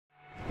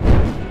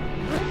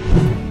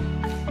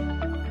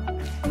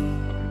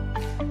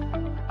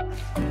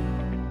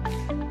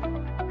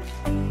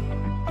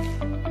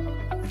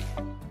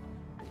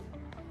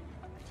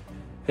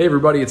Hey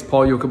everybody, it's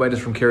Paul Yokobitis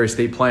from Cary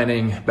Estate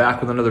Planning,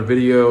 back with another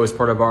video as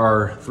part of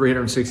our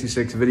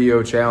 366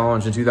 video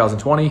challenge in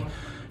 2020.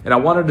 And I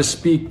wanted to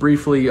speak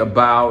briefly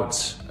about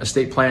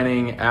estate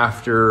planning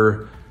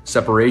after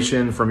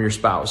separation from your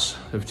spouse.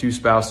 If two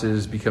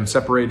spouses become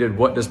separated,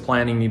 what does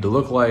planning need to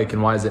look like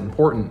and why is it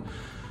important?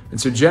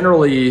 And so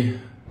generally,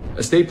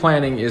 estate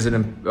planning is a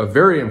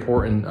very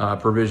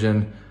important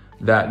provision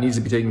that needs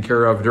to be taken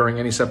care of during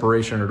any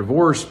separation or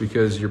divorce,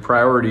 because your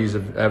priorities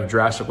have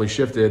drastically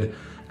shifted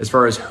as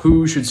far as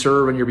who should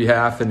serve on your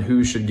behalf and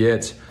who should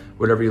get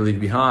whatever you leave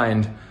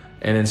behind.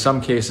 And in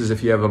some cases,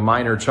 if you have a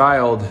minor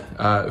child,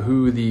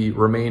 who the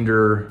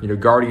remainder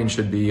guardian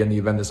should be in the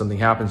event that something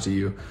happens to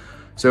you.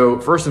 So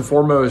first and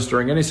foremost,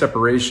 during any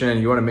separation,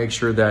 you want to make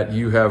sure that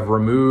you have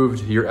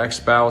removed your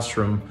ex-spouse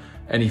from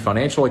any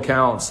financial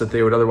accounts that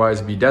they would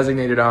otherwise be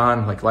designated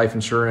on, like life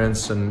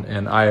insurance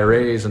and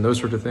IRAs and those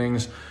sorts of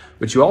things.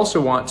 But you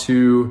also want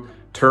to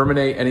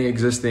terminate any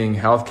existing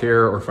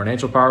healthcare or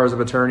financial powers of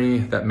attorney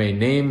that may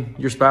name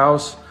your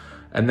spouse,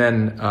 and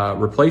then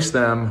replace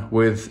them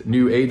with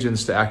new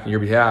agents to act on your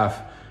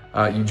behalf.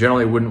 You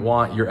generally wouldn't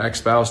want your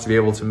ex-spouse to be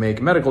able to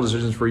make medical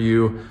decisions for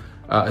you,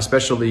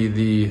 especially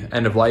the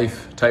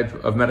end-of-life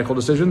type of medical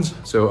decisions.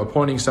 So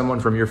appointing someone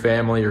from your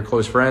family or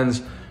close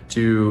friends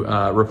to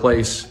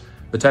replace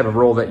the type of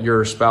role that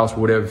your spouse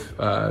would have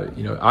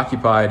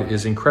occupied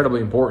is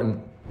incredibly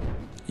important.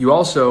 You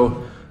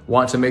also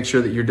want to make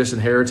sure that you're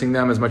disinheriting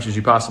them as much as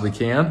you possibly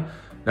can.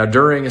 Now,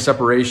 during a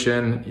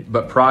separation,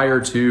 but prior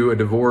to a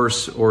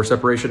divorce or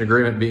separation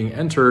agreement being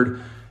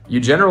entered,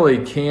 you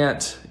generally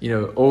can't,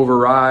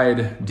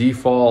 override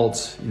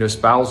default,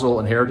 spousal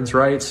inheritance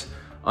rights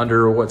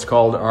under what's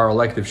called our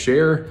elective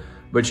share.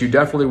 But you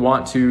definitely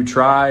want to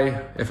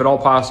try, if at all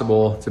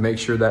possible, to make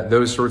sure that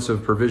those sorts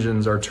of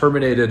provisions are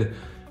terminated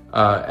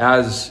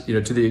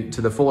to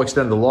the full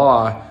extent of the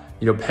law,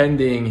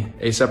 pending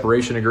a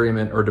separation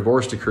agreement or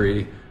divorce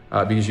decree.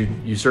 Because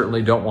you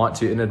certainly don't want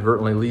to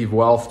inadvertently leave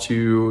wealth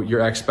to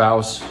your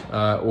ex-spouse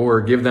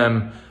or give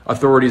them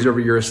authorities over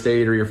your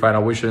estate or your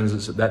final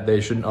wishes that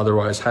they shouldn't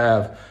otherwise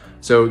have.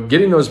 So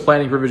getting those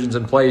planning provisions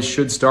in place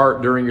should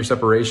start during your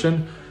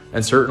separation.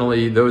 And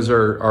certainly those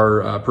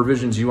are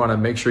provisions you want to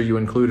make sure you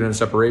include in a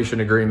separation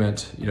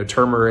agreement,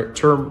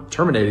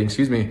 terminating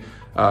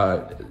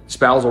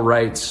spousal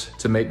rights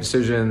to make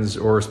decisions,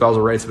 or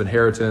spousal rights of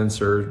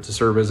inheritance, or to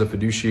serve as a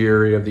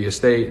fiduciary of the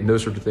estate, and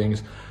those sorts of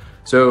things.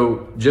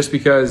 So just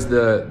because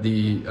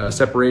the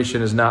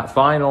separation is not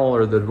final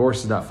or the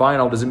divorce is not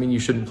final doesn't mean you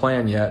shouldn't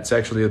plan yet. It's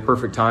actually the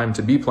perfect time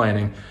to be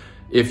planning.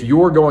 If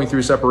you're going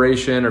through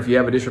separation, or if you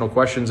have additional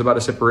questions about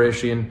a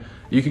separation,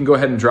 you can go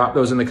ahead and drop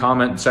those in the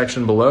comment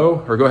section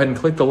below, or go ahead and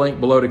click the link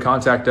below to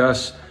contact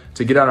us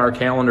to get on our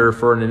calendar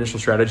for an initial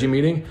strategy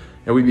meeting.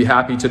 And we'd be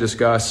happy to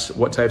discuss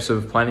what types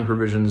of planning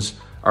provisions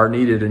are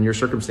needed in your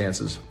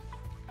circumstances.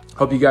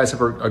 Hope you guys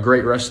have a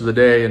great rest of the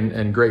day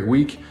and great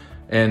week.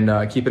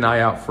 And keep an eye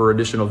out for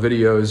additional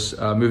videos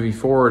moving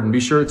forward. And be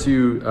sure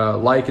to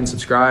like and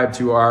subscribe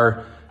to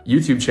our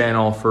YouTube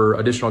channel for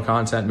additional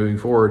content moving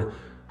forward.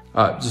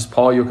 Just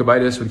Paul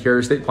Yokobitis with Cary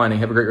Estate Planning.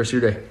 Have a great rest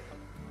of your day.